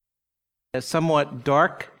A somewhat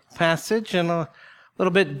dark passage and a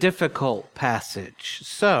little bit difficult passage.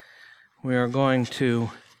 So we are going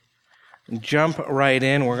to jump right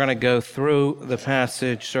in. We're going to go through the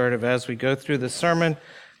passage sort of as we go through the sermon.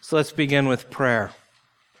 So let's begin with prayer.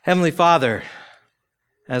 Heavenly Father,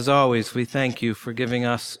 as always, we thank you for giving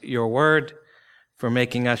us your word, for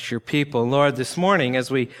making us your people. Lord, this morning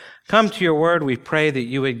as we come to your word, we pray that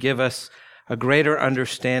you would give us a greater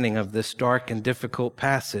understanding of this dark and difficult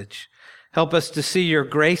passage. Help us to see your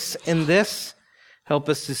grace in this. Help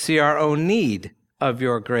us to see our own need of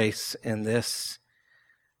your grace in this.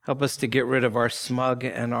 Help us to get rid of our smug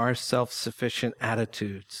and our self-sufficient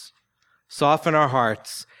attitudes. Soften our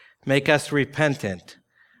hearts. Make us repentant.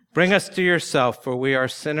 Bring us to yourself, for we are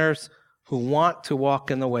sinners who want to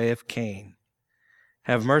walk in the way of Cain.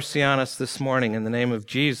 Have mercy on us this morning. In the name of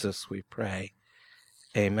Jesus, we pray.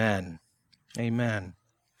 Amen. Amen.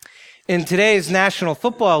 In today's National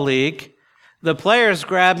Football League, the players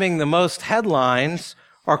grabbing the most headlines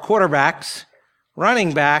are quarterbacks,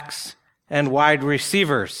 running backs, and wide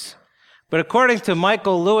receivers. But according to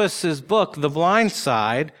Michael Lewis's book, The Blind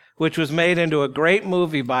Side, which was made into a great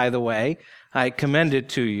movie, by the way, I commend it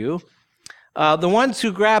to you, the ones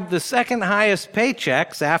who grab the second highest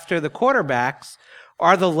paychecks after the quarterbacks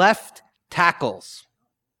are the left tackles.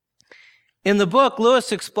 In the book,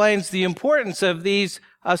 Lewis explains the importance of these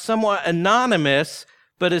somewhat anonymous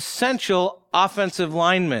but essential offensive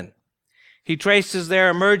linemen. He traces their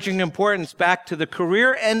emerging importance back to the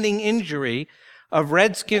career-ending injury of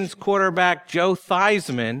Redskins quarterback Joe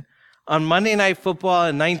Theismann on Monday Night Football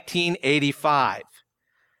in 1985.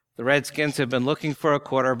 The Redskins have been looking for a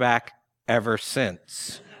quarterback ever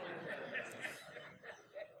since.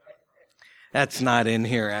 That's not in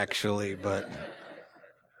here, actually, but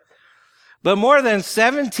more than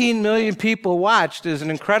 17 million people watched as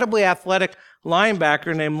an incredibly athletic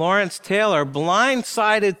linebacker named Lawrence Taylor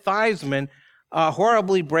blindsided Theismann,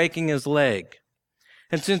 horribly breaking his leg.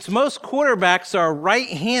 And since most quarterbacks are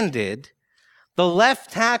right-handed, the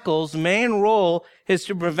left tackle's main role is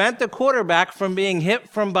to prevent the quarterback from being hit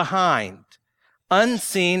from behind,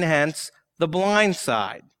 unseen, hence the blind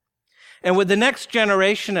side. And with the next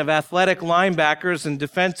generation of athletic linebackers and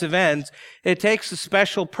defensive ends, it takes a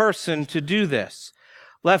special person to do this.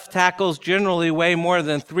 Left tackles generally weigh more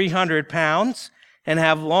than 300 pounds and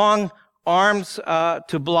have long arms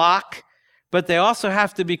to block, but they also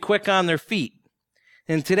have to be quick on their feet.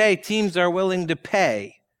 And today, teams are willing to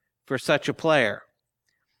pay for such a player.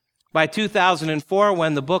 By 2004,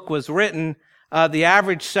 when the book was written, the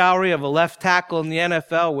average salary of a left tackle in the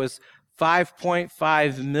NFL was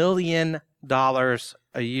 $5.5 million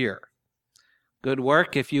a year. Good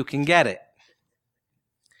work if you can get it.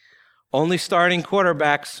 Only starting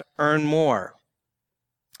quarterbacks earn more.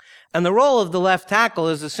 And the role of the left tackle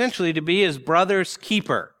is essentially to be his brother's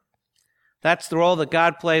keeper. That's the role that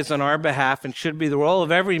God plays on our behalf and should be the role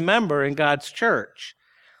of every member in God's church.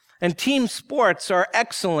 And team sports are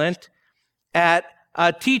excellent at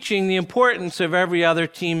teaching the importance of every other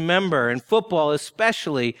team member. In football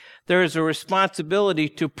especially, there is a responsibility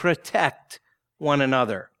to protect one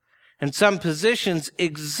another. And some positions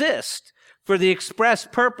exist for the express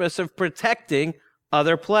purpose of protecting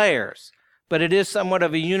other players. But it is somewhat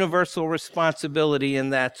of a universal responsibility in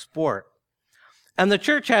that sport. And the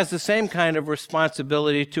church has the same kind of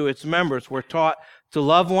responsibility to its members. We're taught to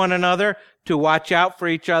love one another, to watch out for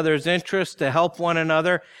each other's interests, to help one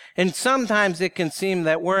another. And sometimes it can seem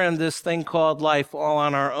that we're in this thing called life all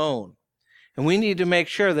on our own. And we need to make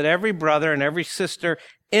sure that every brother and every sister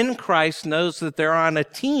in Christ knows that they're on a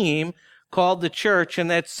team called the church and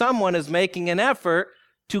that someone is making an effort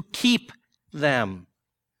to keep them.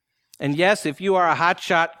 And yes, if you are a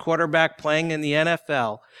hotshot quarterback playing in the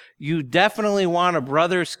NFL, you definitely want a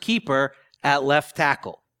brother's keeper at left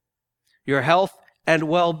tackle. Your health and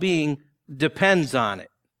well-being depends on it.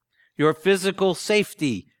 Your physical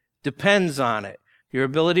safety depends on it. Your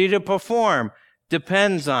ability to perform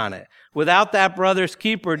depends on it. Without that brother's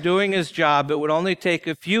keeper doing his job, it would only take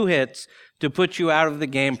a few hits to put you out of the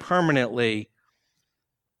game permanently.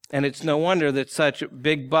 And it's no wonder that such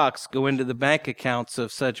big bucks go into the bank accounts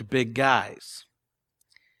of such big guys.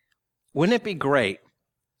 Wouldn't it be great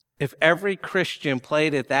if every Christian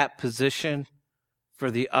played at that position for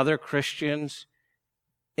the other Christians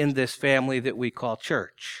in this family that we call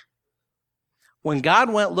church? When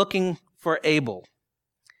God went looking for Abel,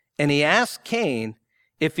 and he asked Cain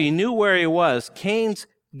if he knew where he was, Cain's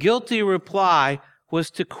guilty reply was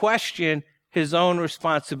to question his own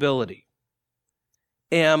responsibility.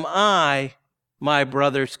 Am I my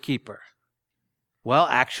brother's keeper? Well,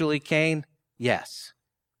 actually, Cain, yes.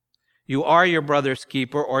 You are your brother's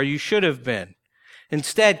keeper, or you should have been.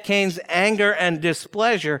 Instead, Cain's anger and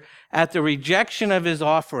displeasure at the rejection of his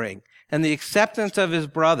offering and the acceptance of his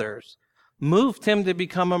brothers moved him to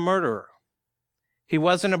become a murderer. He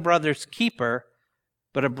wasn't a brother's keeper,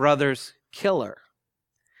 but a brother's killer.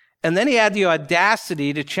 And then he had the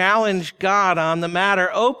audacity to challenge God on the matter,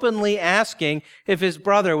 openly asking if his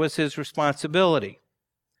brother was his responsibility.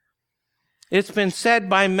 It's been said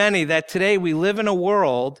by many that today we live in a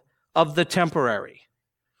world of the temporary,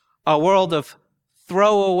 a world of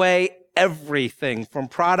throw away everything, from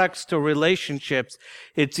products to relationships.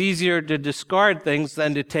 It's easier to discard things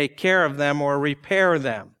than to take care of them or repair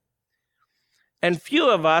them. And few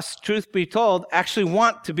of us, truth be told, actually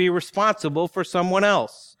want to be responsible for someone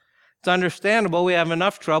else. It's understandable we have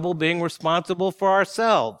enough trouble being responsible for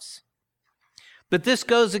ourselves. But this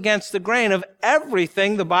goes against the grain of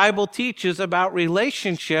everything the Bible teaches about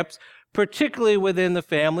relationships, particularly within the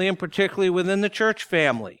family and particularly within the church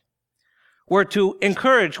family. We're to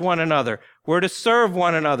encourage one another. We're to serve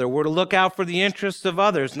one another. We're to look out for the interests of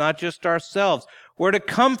others, not just ourselves. We're to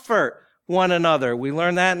comfort one another. We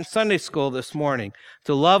learned that in Sunday school this morning.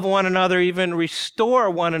 To love one another, even restore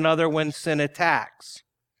one another when sin attacks.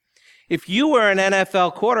 If you were an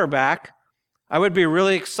NFL quarterback, I would be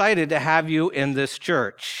really excited to have you in this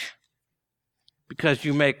church because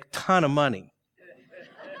you make a ton of money.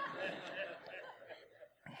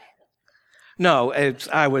 No,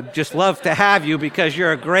 I would just love to have you because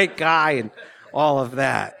you're a great guy and all of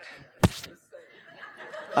that.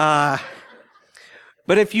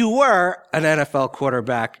 But if you were an NFL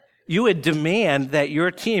quarterback, you would demand that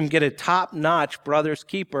your team get a top-notch brother's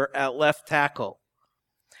keeper at left tackle.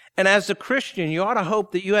 And as a Christian, you ought to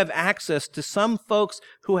hope that you have access to some folks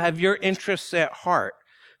who have your interests at heart,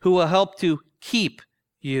 who will help to keep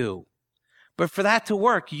you. But for that to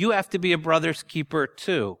work, you have to be a brother's keeper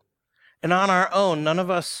too. And on our own, none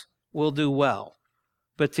of us will do well.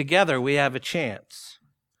 But together, we have a chance.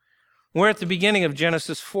 We're at the beginning of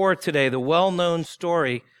Genesis 4 today, the well-known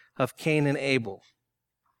story of Cain and Abel.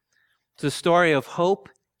 It's a story of hope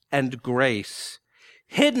and grace,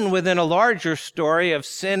 hidden within a larger story of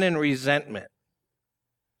sin and resentment.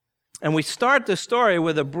 And we start the story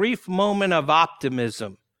with a brief moment of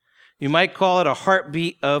optimism. You might call it a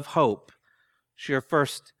heartbeat of hope. It's your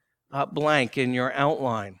first blank in your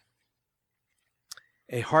outline.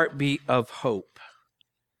 A heartbeat of hope.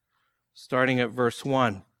 Starting at verse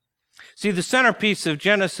 1. See, the centerpiece of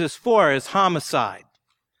Genesis 4 is homicide.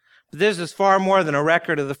 But this is far more than a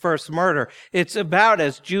record of the first murder. It's about,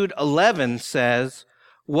 as Jude 11 says,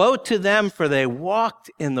 woe to them, for they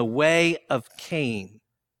walked in the way of Cain.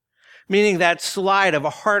 Meaning that slide of a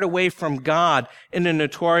heart away from God in a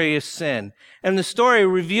notorious sin. And the story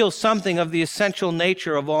reveals something of the essential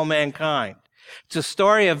nature of all mankind. It's a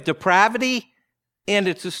story of depravity, and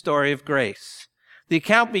it's a story of grace. The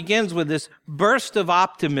account begins with this burst of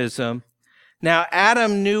optimism. Now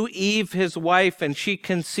Adam knew Eve, his wife, and she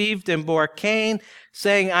conceived and bore Cain,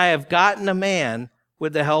 saying, I have gotten a man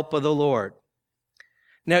with the help of the Lord.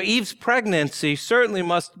 Now Eve's pregnancy certainly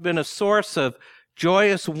must have been a source of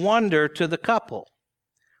joyous wonder to the couple.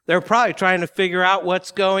 They're probably trying to figure out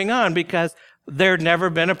what's going on because there'd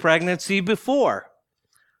never been a pregnancy before.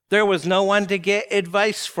 There was no one to get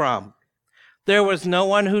advice from. There was no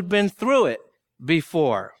one who'd been through it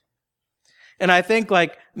before. And I think,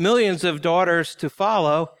 like millions of daughters to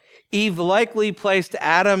follow, Eve likely placed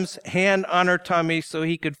Adam's hand on her tummy so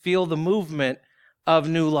he could feel the movement of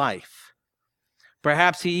new life.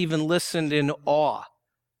 Perhaps he even listened in awe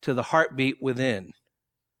to the heartbeat within.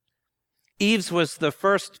 Eve's was the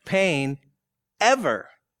first pain ever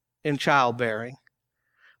in childbearing.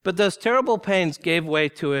 But those terrible pains gave way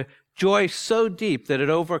to a joy so deep that it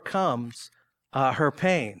overcomes her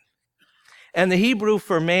pain. And the Hebrew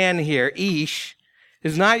for man here, ish,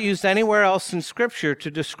 is not used anywhere else in Scripture to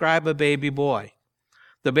describe a baby boy.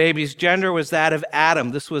 The baby's gender was that of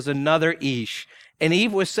Adam. This was another ish. And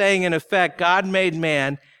Eve was saying, in effect, God made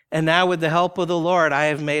man, and now with the help of the Lord, I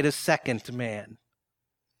have made a second man.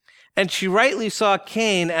 And she rightly saw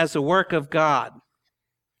Cain as a work of God.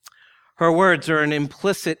 Her words are an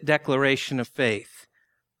implicit declaration of faith.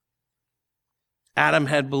 Adam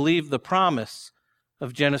had believed the promise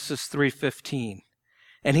of Genesis 3:15.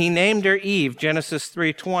 And he named her Eve, Genesis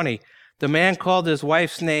 3:20. The man called his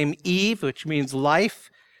wife's name Eve, which means life,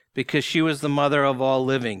 because she was the mother of all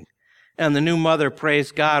living. And the new mother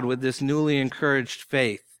praised God with this newly encouraged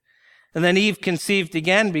faith. And then Eve conceived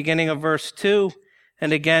again, beginning of verse 2,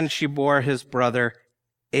 and again she bore his brother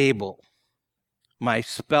Abel. My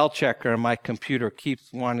spell checker on my computer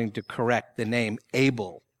keeps wanting to correct the name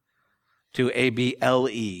Abel to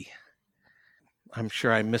A-B-L-E. I'm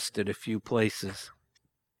sure I missed it a few places.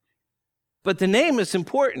 But the name is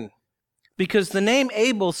important because the name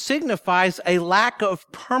Abel signifies a lack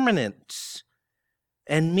of permanence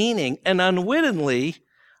and meaning, and unwittingly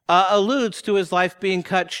alludes to his life being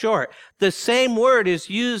cut short. The same word is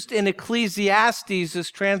used in Ecclesiastes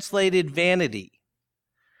as translated vanity,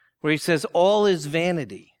 where he says, all is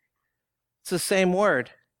vanity. It's the same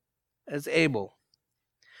word as Abel.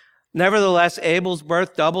 Nevertheless, Abel's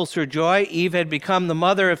birth doubles her joy. Eve had become the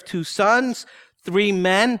mother of 2 sons. 3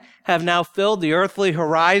 men have now filled the earthly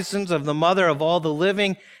horizons of the mother of all the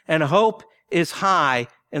living, and hope is high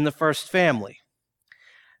in the first family.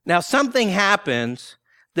 Now, something happens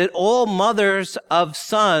that all mothers of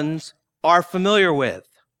sons are familiar with.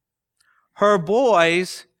 Her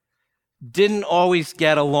boys didn't always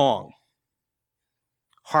get along.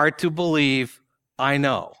 Hard to believe, I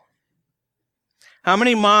know. How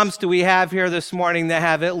many moms do we have here this morning that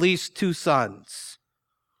have at least 2 sons?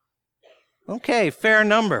 Okay, fair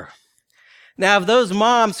number. Now, of those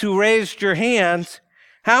moms who raised your hands,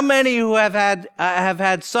 how many who have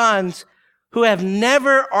had sons who have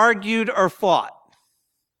never argued or fought?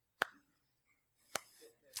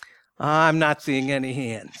 I'm not seeing any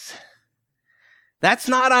hands. That's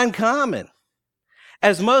not uncommon.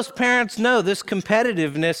 As most parents know, this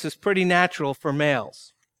competitiveness is pretty natural for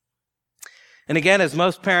males. And again, as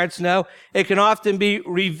most parents know, it can often be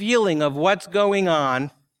revealing of what's going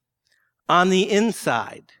on the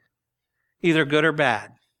inside, either good or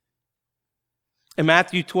bad. In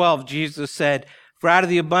Matthew 12, Jesus said, "For out of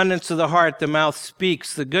the abundance of the heart the mouth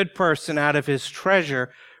speaks. The good person out of his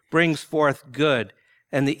treasure brings forth good,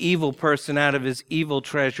 and the evil person out of his evil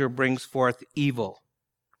treasure brings forth evil."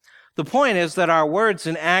 The point is that our words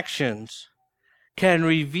and actions can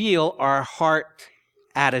reveal our heart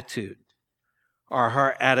attitude. Our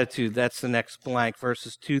heart attitude, that's the next blank,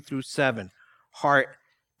 verses 2 through 7. Heart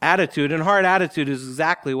attitude. And heart attitude is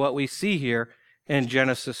exactly what we see here in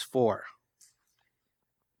Genesis 4.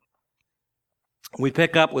 We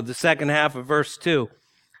pick up with the second half of verse 2.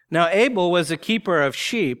 Now Abel was a keeper of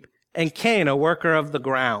sheep, and Cain a worker of the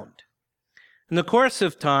ground. In the course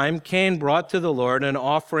of time, Cain brought to the Lord an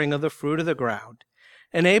offering of the fruit of the ground.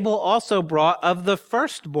 And Abel also brought of the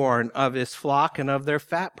firstborn of his flock and of their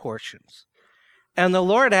fat portions. And the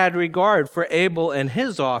Lord had regard for Abel and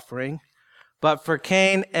his offering, but for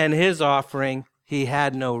Cain and his offering he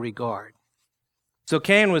had no regard. So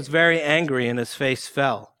Cain was very angry, and his face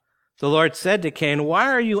fell. The Lord said to Cain, "Why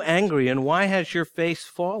are you angry, and why has your face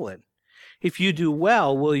fallen? If you do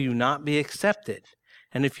well, will you not be accepted?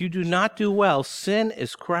 And if you do not do well, sin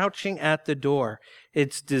is crouching at the door.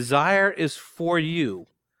 Its desire is for you,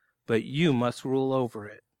 but you must rule over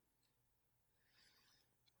it."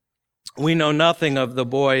 We know nothing of the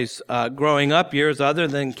boy's growing up years other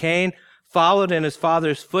than Cain followed in his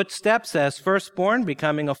father's footsteps as firstborn,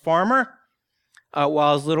 becoming a farmer,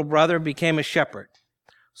 while his little brother became a shepherd.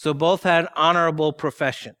 So both had honorable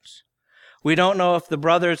professions. We don't know if the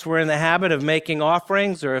brothers were in the habit of making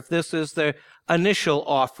offerings or if this is the initial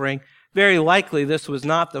offering. Very likely this was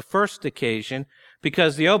not the first occasion,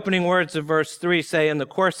 because the opening words of verse 3 say, "In the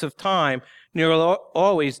course of time," nearly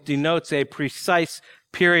always denotes a precise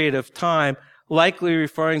period of time, likely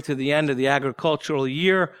referring to the end of the agricultural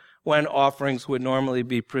year when offerings would normally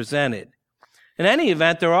be presented. In any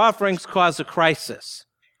event, their offerings cause a crisis.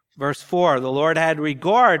 Verse 4, "The Lord had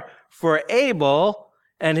regard for Abel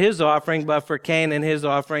and his offering, but for Cain and his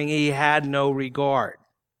offering he had no regard."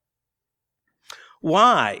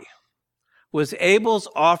 Why was Abel's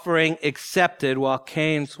offering accepted while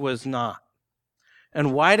Cain's was not?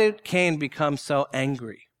 And why did Cain become so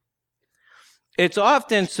angry? It's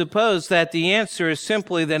often supposed that the answer is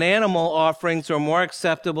simply that animal offerings are more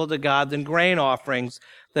acceptable to God than grain offerings,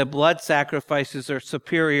 that blood sacrifices are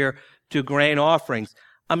superior to grain offerings.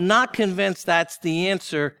 I'm not convinced that's the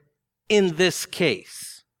answer in this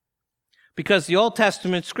case, because the Old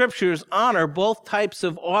Testament scriptures honor both types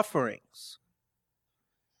of offerings.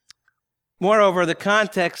 Moreover, the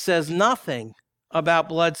context says nothing about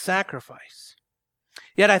blood sacrifice.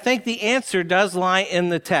 Yet I think the answer does lie in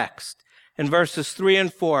the text. In verses 3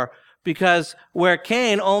 and 4, because where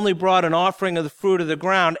Cain only brought an offering of the fruit of the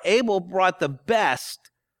ground, Abel brought the best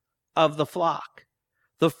of the flock,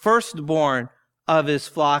 the firstborn of his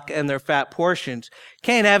flock and their fat portions.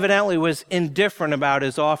 Cain evidently was indifferent about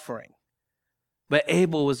his offering, but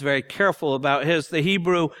Abel was very careful about his. The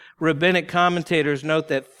Hebrew rabbinic commentators note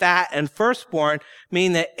that fat and firstborn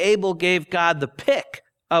mean that Abel gave God the pick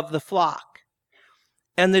of the flock.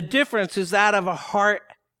 And the difference is that of a heart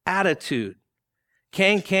attitude.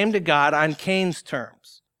 Cain came to God on Cain's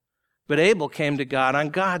terms, but Abel came to God on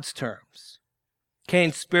God's terms.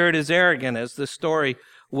 Cain's spirit is arrogant, as the story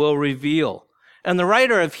will reveal. And the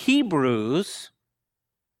writer of Hebrews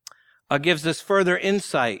gives us further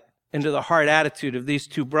insight into the heart attitude of these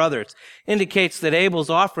two brothers. Indicates that Abel's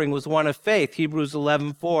offering was one of faith, Hebrews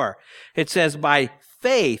 11:4. It says, by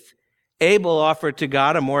faith, Abel offered to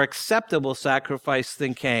God a more acceptable sacrifice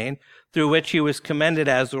than Cain, through which he was commended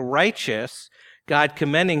as righteous, God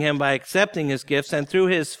commending him by accepting his gifts, and through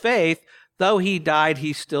his faith, though he died,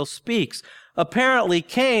 he still speaks. Apparently,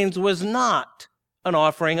 Cain's was not an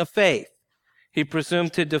offering of faith. He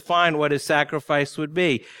presumed to define what his sacrifice would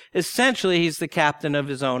be. Essentially, he's the captain of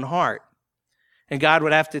his own heart. And God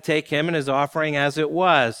would have to take him and his offering as it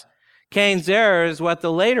was. Cain's error is what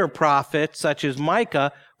the later prophets, such as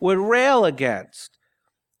Micah, would rail against.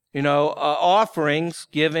 Offerings,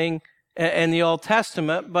 giving in the Old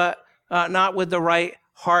Testament, but not with the right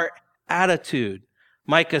heart attitude.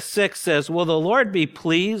 Micah 6 says, will the Lord be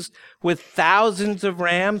pleased with thousands of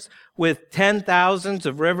rams, with 10,000s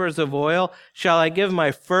of rivers of oil? Shall I give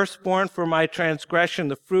my firstborn for my transgression,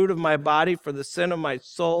 the fruit of my body for the sin of my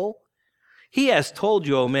soul? He has told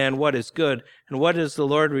you, O man, what is good, and what does the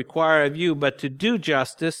Lord require of you, but to do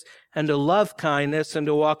justice, and to love kindness, and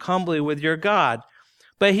to walk humbly with your God.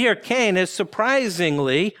 But here Cain is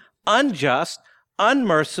surprisingly unjust,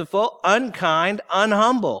 unmerciful, unkind,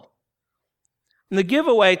 unhumble. And the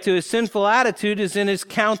giveaway to his sinful attitude is in his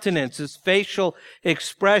countenance, his facial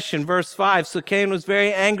expression. Verse 5, so Cain was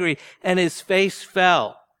very angry, and his face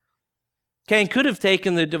fell. Cain could have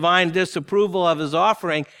taken the divine disapproval of his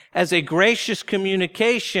offering as a gracious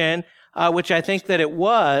communication, which I think that it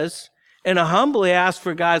was, and humbly asked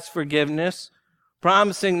for God's forgiveness,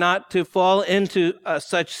 promising not to fall into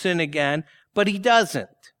such sin again, but he doesn't.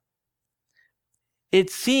 It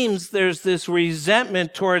seems there's this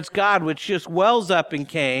resentment towards God which just wells up in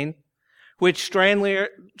Cain, which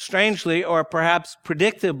strangely or perhaps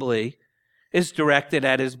predictably is directed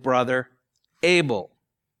at his brother Abel.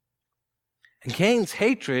 And Cain's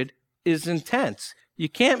hatred is intense. You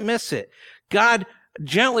can't miss it. God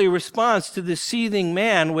gently responds to the seething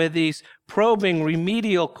man with these probing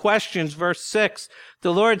remedial questions. Verse 6,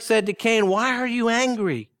 the Lord said to Cain, why are you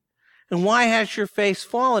angry? And why has your face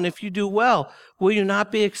fallen? If you do well, will you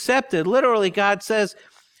not be accepted? Literally, God says,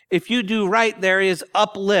 if you do right, there is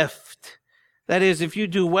uplift. That is, if you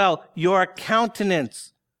do well, your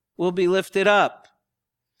countenance will be lifted up.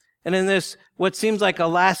 And in this, what seems like a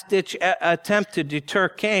last-ditch attempt to deter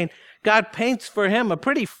Cain, God paints for him a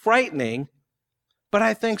pretty frightening, but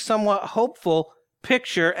I think somewhat hopeful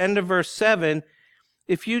picture. End of verse 7.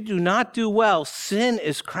 If you do not do well, sin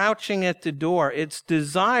is crouching at the door. Its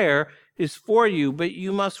desire is for you, but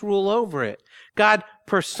you must rule over it. God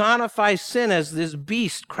personifies sin as this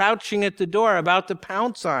beast crouching at the door about to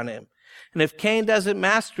pounce on him. And if Cain doesn't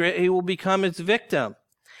master it, he will become its victim.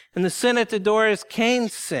 And the sin at the door is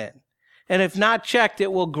Cain's sin. And if not checked,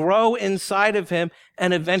 it will grow inside of him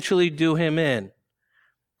and eventually do him in.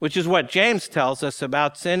 Which is what James tells us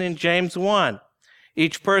about sin in James 1.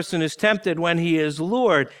 Each person is tempted when he is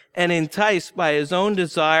lured and enticed by his own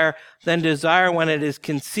desire. Then desire, when it is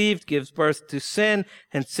conceived, gives birth to sin,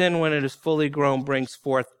 and sin, when it is fully grown, brings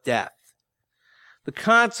forth death. The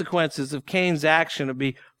consequences of Cain's action will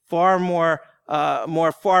be far more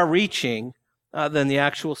far-reaching than the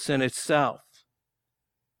actual sin itself.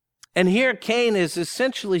 And here Cain is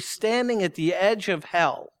essentially standing at the edge of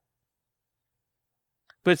hell.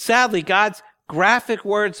 But sadly, God's graphic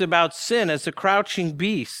words about sin as a crouching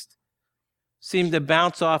beast seem to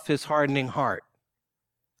bounce off his hardening heart.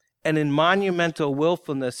 And in monumental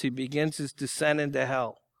willfulness, he begins his descent into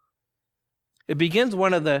hell. It begins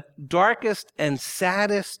one of the darkest and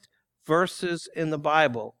saddest verses in the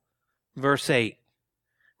Bible, verse 8.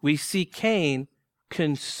 We see Cain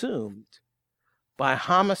consumed by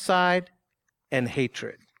homicide and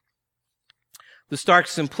hatred. The stark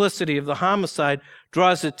simplicity of the homicide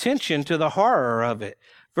draws attention to the horror of it.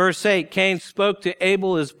 Verse 8, Cain spoke to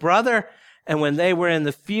Abel, his brother, and when they were in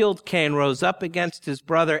the field, Cain rose up against his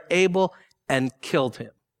brother Abel and killed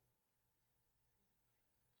him.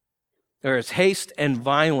 There is haste and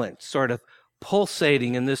violence sort of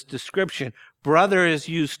pulsating in this description. Brother is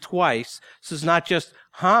used twice. This is not just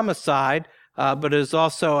homicide, but is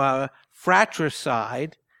also a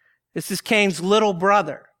fratricide. This is Cain's little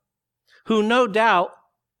brother, who no doubt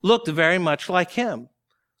looked very much like him,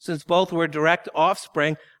 since both were direct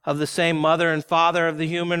offspring of the same mother and father of the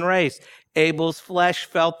human race. Abel's flesh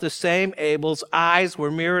felt the same. Abel's eyes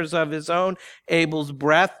were mirrors of his own. Abel's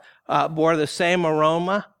breath bore the same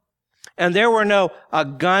aroma. And there were no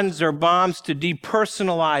guns or bombs to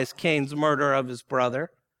depersonalize Cain's murder of his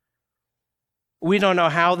brother. We don't know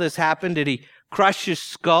how this happened. Did he crush his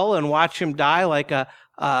skull and watch him die like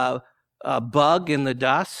a bug in the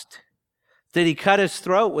dust? Did he cut his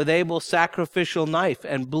throat with Abel's sacrificial knife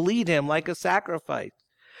and bleed him like a sacrifice?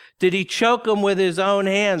 Did he choke him with his own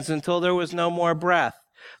hands until there was no more breath?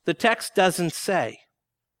 The text doesn't say.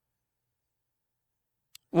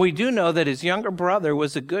 We do know that his younger brother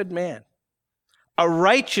was a good man, a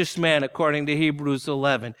righteous man, according to Hebrews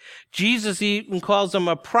 11. Jesus even calls him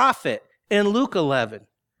a prophet in Luke 11.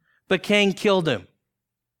 But Cain killed him.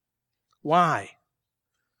 Why?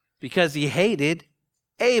 Because he hated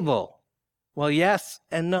Abel. Well, yes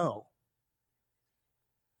and no.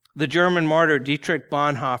 The German martyr Dietrich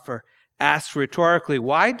Bonhoeffer asks rhetorically,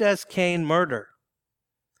 why does Cain murder?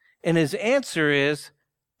 And his answer is,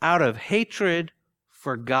 out of hatred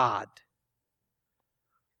for God.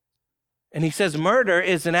 And he says murder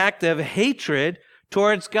is an act of hatred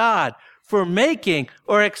towards God for making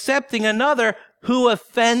or accepting another who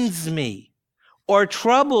offends me or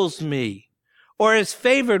troubles me or is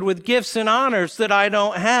favored with gifts and honors that I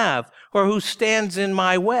don't have or who stands in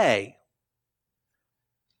my way.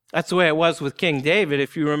 That's the way it was with King David.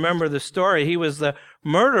 If you remember the story, he was the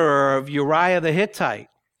murderer of Uriah the Hittite.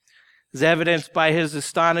 It's evidenced by his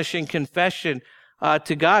astonishing confession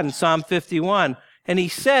to God in Psalm 51. And he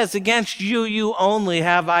says, against you, you only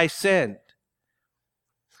have I sinned.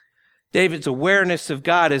 David's awareness of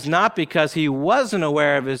God is not because he wasn't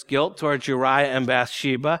aware of his guilt towards Uriah and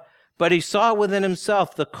Bathsheba, but he saw within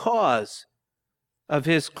himself the cause of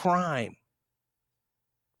his crime.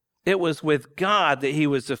 It was with God that he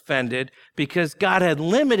was offended because God had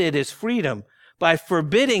limited his freedom by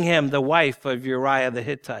forbidding him the wife of Uriah the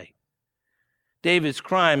Hittite. David's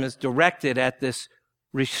crime is directed at this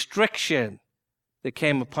restriction that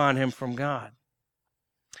came upon him from God.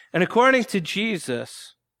 And according to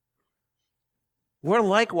Jesus, we're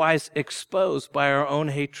likewise exposed by our own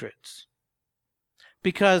hatreds,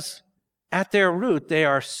 because at their root, they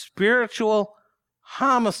are spiritual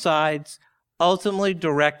homicides ultimately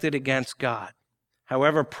directed against God,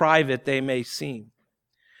 however private they may seem.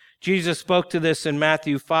 Jesus spoke to this in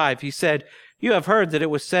Matthew 5. He said, you have heard that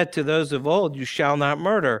it was said to those of old, you shall not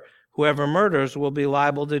murder. Whoever murders will be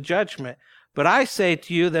liable to judgment. But I say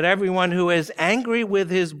to you that everyone who is angry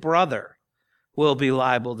with his brother will be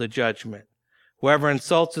liable to judgment. Whoever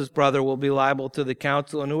insults his brother will be liable to the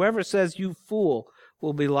council, and whoever says, you fool,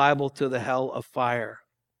 will be liable to the hell of fire.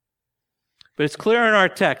 But it's clear in our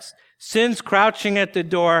text, sin's crouching at the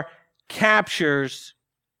door captures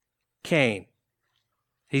Cain.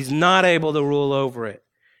 He's not able to rule over it.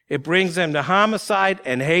 It brings him to homicide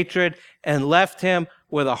and hatred and left him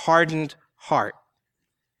with a hardened heart.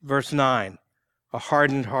 Verse 9, a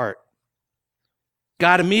hardened heart.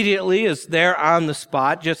 God immediately is there on the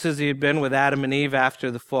spot, just as he had been with Adam and Eve after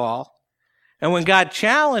the fall. And when God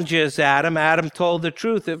challenges Adam, Adam told the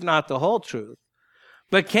truth, if not the whole truth.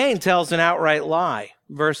 But Cain tells an outright lie.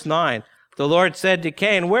 Verse 9, the Lord said to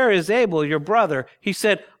Cain, where is Abel, your brother? He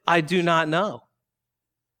said, I do not know.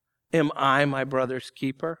 Am I my brother's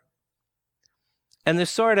keeper? And this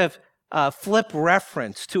sort of flip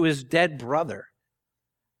reference to his dead brother,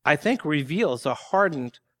 I think, reveals a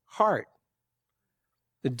hardened heart.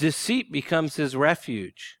 The deceit becomes his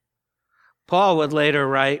refuge. Paul would later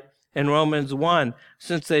write in Romans 1,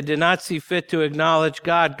 since they did not see fit to acknowledge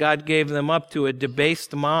God, God gave them up to a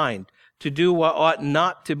debased mind, to do what ought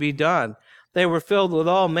not to be done. They were filled with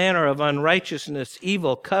all manner of unrighteousness,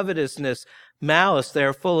 evil, covetousness, malice. They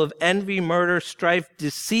are full of envy, murder, strife,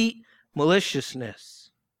 deceit,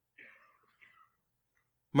 maliciousness.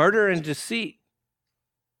 Murder and deceit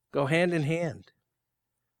go hand in hand.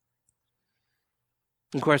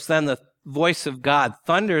 Of course, then the voice of God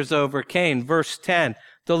thunders over Cain. Verse 10,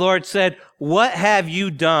 the Lord said, what have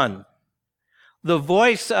you done? The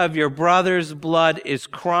voice of your brother's blood is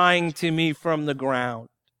crying to me from the ground.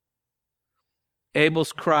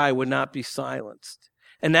 Abel's cry would not be silenced.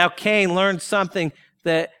 And now Cain learned something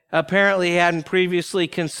that apparently he hadn't previously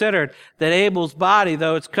considered, that Abel's body,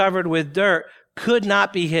 though it's covered with dirt, could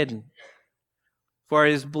not be hidden, for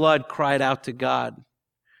his blood cried out to God.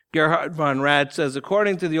 Gerhard von Rad says,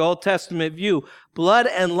 according to the Old Testament view, blood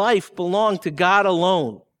and life belong to God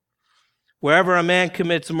alone. Wherever a man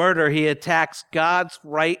commits murder, he attacks God's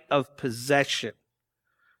right of possession.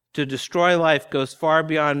 To destroy life goes far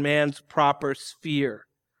beyond man's proper sphere.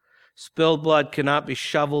 Spilled blood cannot be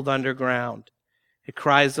shoveled underground. It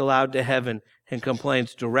cries aloud to heaven and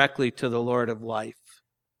complains directly to the Lord of life.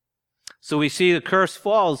 So we see the curse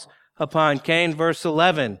falls upon Cain, verse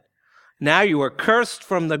 11. Now you are cursed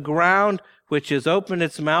from the ground, which has opened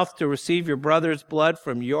its mouth to receive your brother's blood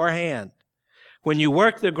from your hand. When you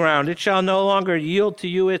work the ground, it shall no longer yield to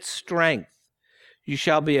you its strength. you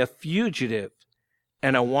shall be a fugitive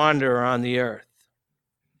and a wanderer on the earth.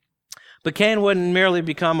 But Cain wouldn't merely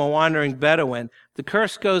become a wandering Bedouin. The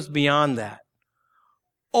curse goes beyond that.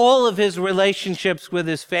 All of his relationships with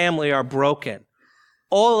his family are broken.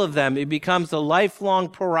 All of them. He becomes a lifelong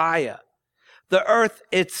pariah. The earth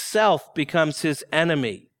itself becomes his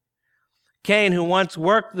enemy. Cain, who once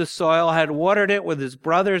worked the soil, had watered it with his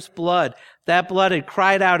brother's blood. That blood had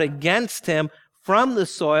cried out against him from the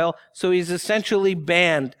soil, so he's essentially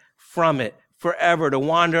banned from it forever, to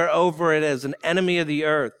wander over it as an enemy of the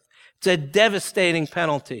earth. It's a devastating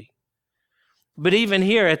penalty. But even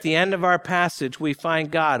here, at the end of our passage, we find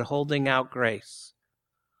God holding out grace.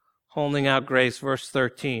 Holding out grace, verse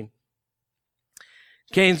 13.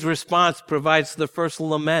 Cain's response provides the first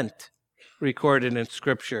lament recorded in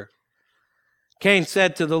Scripture. Cain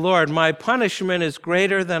said to the Lord, "My punishment is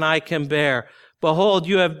greater than I can bear. Behold,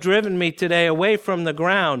 you have driven me today away from the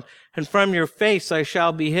ground, and from your face I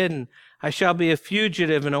shall be hidden. I shall be a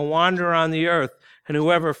fugitive and a wanderer on the earth, and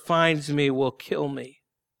whoever finds me will kill me."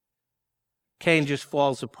 Cain just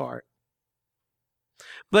falls apart.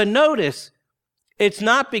 But notice, it's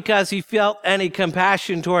not because he felt any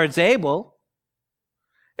compassion towards Abel.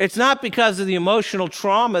 It's not because of the emotional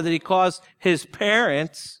trauma that he caused his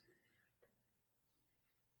parents.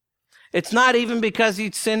 It's not even because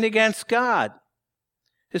he'd sinned against God.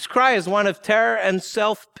 His cry is one of terror and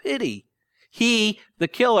self-pity. He, the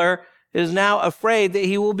killer, is now afraid that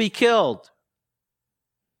he will be killed.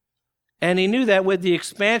 And he knew that with the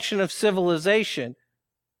expansion of civilization,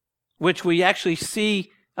 which we actually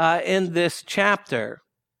see in this chapter,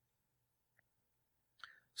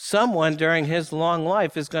 someone during his long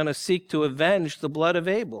life is going to seek to avenge the blood of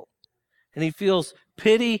Abel. And he feels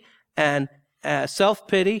pity and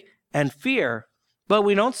self-pity and fear, but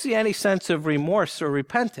we don't see any sense of remorse or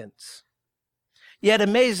repentance. Yet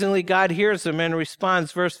amazingly, God hears him and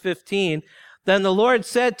responds, verse 15, "Then the Lord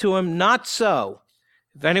said to him, not so.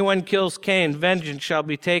 If anyone kills Cain, vengeance shall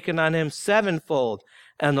be taken on him sevenfold.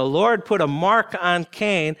 And the Lord put a mark on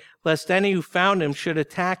Cain, lest any who found him should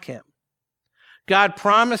attack him." God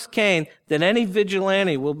promised Cain that any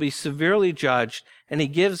vigilante will be severely judged, and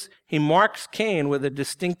he marks Cain with a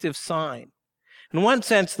distinctive sign. In one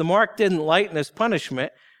sense, the mark didn't lighten his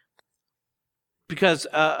punishment, because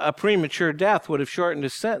a premature death would have shortened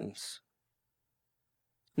his sentence.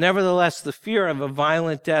 Nevertheless, the fear of a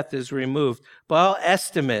violent death is removed. By all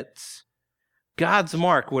estimates, God's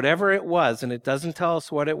mark, whatever it was, and it doesn't tell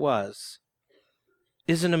us what it was,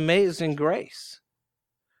 is an amazing grace.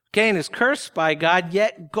 Cain is cursed by God,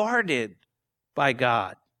 yet guarded by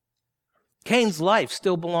God. Cain's life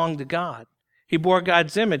still belonged to God. He bore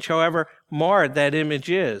God's image, however marred that image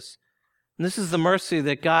is. And this is the mercy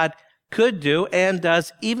that God could do and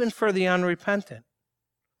does, even for the unrepentant.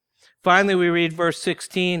 Finally, we read verse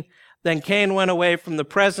 16, "Then Cain went away from the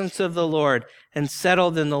presence of the Lord and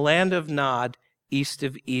settled in the land of Nod, east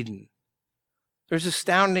of Eden." There's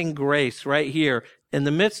astounding grace right here in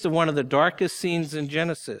the midst of one of the darkest scenes in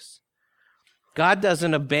Genesis. God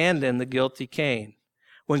doesn't abandon the guilty Cain.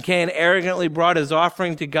 When Cain arrogantly brought his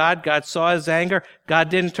offering to God, God saw his anger. God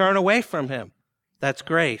didn't turn away from him. That's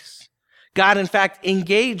grace. God, in fact,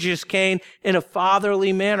 engages Cain in a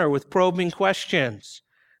fatherly manner with probing questions.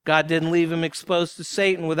 God didn't leave him exposed to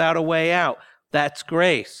Satan without a way out. That's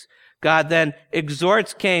grace. God then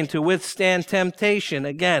exhorts Cain to withstand temptation.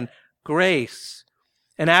 Again, grace.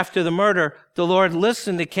 And after the murder, the Lord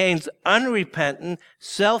listened to Cain's unrepentant,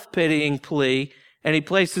 self-pitying plea, and he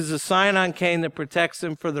places a sign on Cain that protects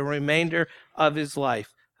him for the remainder of his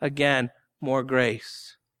life. Again, more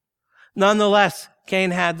grace. Nonetheless,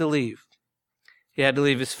 Cain had to leave. He had to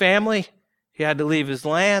leave his family, he had to leave his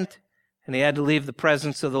land, and he had to leave the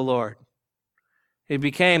presence of the Lord. He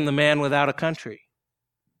became the man without a country.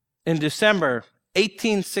 In December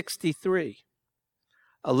 1863,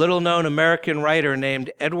 a little-known American writer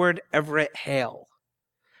named Edward Everett Hale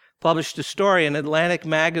published a story in Atlantic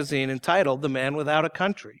magazine entitled "The Man Without a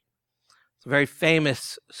Country." It's a very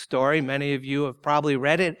famous story. Many of you have probably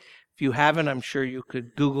read it. If you haven't, I'm sure you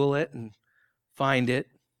could Google it and find it.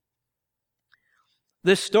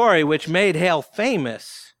 This story, which made Hale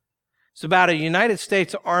famous, is about a United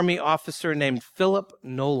States Army officer named Philip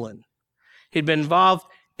Nolan. He'd been involved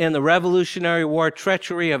in the Revolutionary War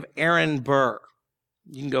treachery of Aaron Burr.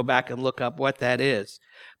 You can go back and look up what that is.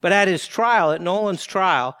 But at his trial, at Nolan's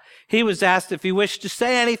trial, he was asked if he wished to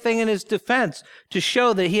say anything in his defense to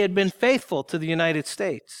show that he had been faithful to the United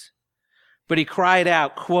States. But he cried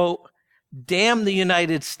out, quote, "Damn the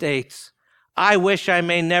United States. I wish I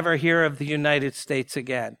may never hear of the United States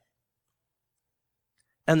again."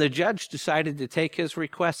 And the judge decided to take his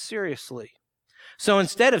request seriously. So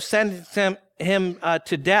instead of sentencing him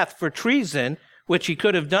to death for treason, which he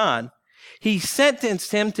could have done, he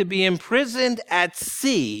sentenced him to be imprisoned at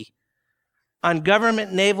sea on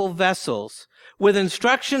government naval vessels with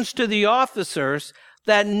instructions to the officers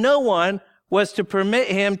that no one was to permit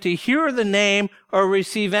him to hear the name or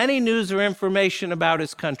receive any news or information about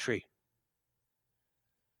his country.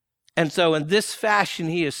 And so in this fashion,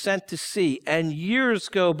 he is sent to sea, and years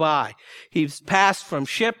go by. He's passed from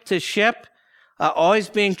ship to ship, always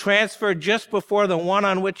being transferred just before the one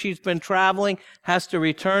on which he's been traveling has to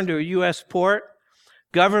return to a U.S. port.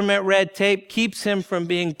 Government red tape keeps him from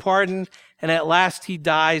being pardoned, and at last he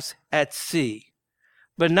dies at sea.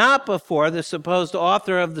 But not before the supposed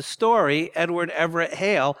author of the story, Edward Everett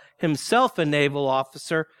Hale, himself a naval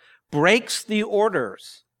officer, breaks the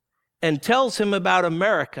orders and tells him about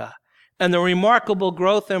America and the remarkable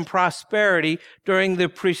growth and prosperity during the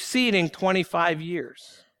preceding 25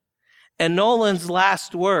 years. And Nolan's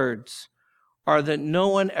last words are that no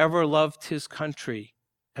one ever loved his country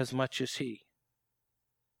as much as he.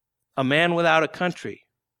 A man without a country.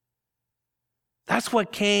 That's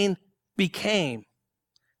what Cain became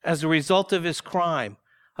as a result of his crime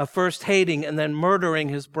of first hating and then murdering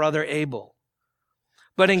his brother Abel.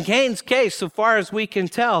 But in Cain's case, so far as we can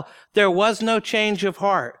tell, there was no change of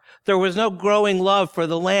heart. There was no growing love for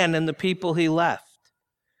the land and the people he left.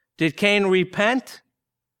 Did Cain repent?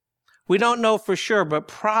 We don't know for sure, but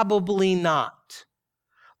probably not.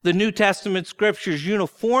 The New Testament scriptures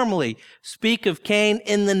uniformly speak of Cain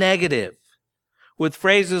in the negative, with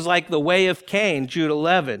phrases like the way of Cain, Jude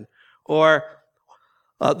 11, or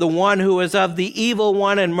the one who was of the evil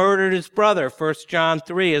one and murdered his brother, 1 John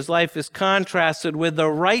 3. His life is contrasted with the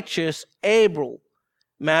righteous Abel,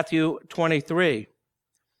 Matthew 23.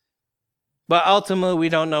 But ultimately, we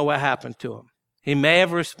don't know what happened to him. He may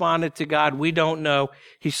have responded to God. We don't know.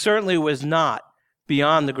 He certainly was not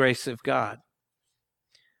beyond the grace of God.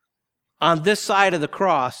 On this side of the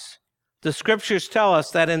cross, the scriptures tell us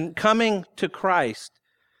that in coming to Christ,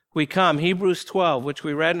 we come, Hebrews 12, which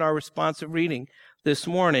we read in our responsive reading this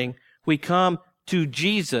morning, we come to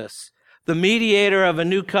Jesus, the mediator of a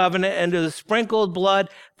new covenant, and to the sprinkled blood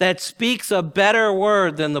that speaks a better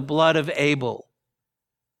word than the blood of Abel.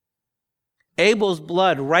 Abel's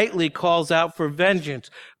blood rightly calls out for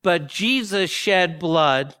vengeance, but Jesus' shed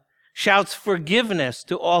blood shouts forgiveness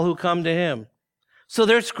to all who come to him. So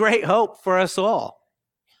there's great hope for us all.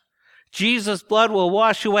 Jesus' blood will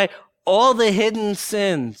wash away all the hidden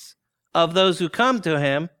sins of those who come to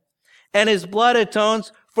him, and his blood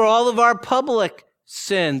atones for all of our public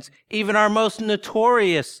sins, even our most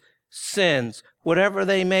notorious sins, whatever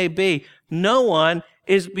they may be. No one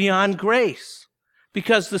is beyond grace,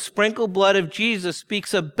 because the sprinkled blood of Jesus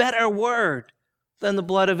speaks a better word than the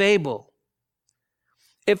blood of Abel.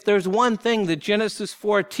 If there's one thing that Genesis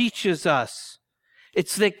 4 teaches us,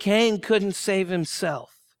 it's that Cain couldn't save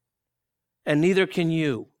himself, and neither can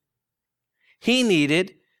you. He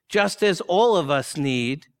needed, just as all of us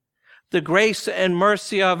need, the grace and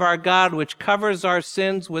mercy of our God, which covers our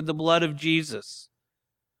sins with the blood of Jesus.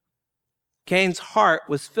 Cain's heart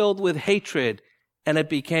was filled with hatred, and it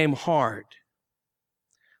became hard,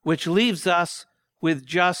 which leaves us with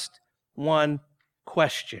just one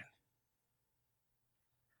question.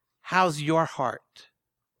 How's your heart?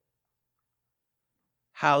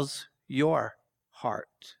 How's your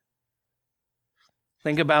heart?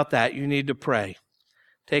 Think about that. You need to pray.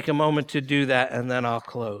 Take a moment to do that, and then I'll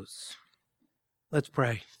close. Let's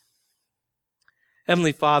pray.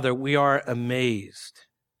 Heavenly Father, we are amazed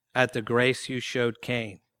at the grace you showed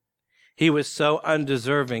Cain. He was so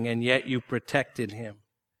undeserving, and yet you protected him.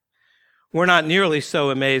 We're not nearly so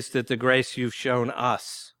amazed at the grace you've shown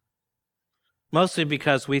us, mostly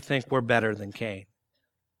because we think we're better than Cain.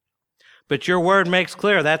 But your word makes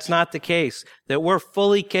clear that's not the case, that we're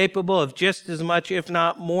fully capable of just as much, if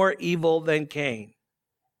not more, evil than Cain.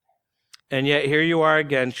 And yet here you are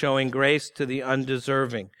again, showing grace to the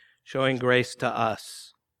undeserving, showing grace to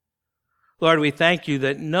us. Lord, we thank you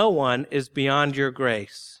that no one is beyond your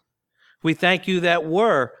grace. We thank you that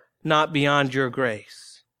we're not beyond your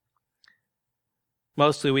grace.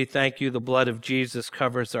 Mostly we thank you the blood of Jesus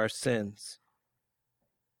covers our sins.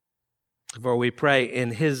 For we pray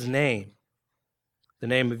in his name, the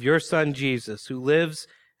name of your Son Jesus, who lives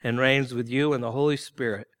and reigns with you in the Holy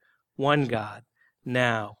Spirit, one God,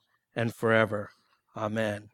 now and forever. Amen.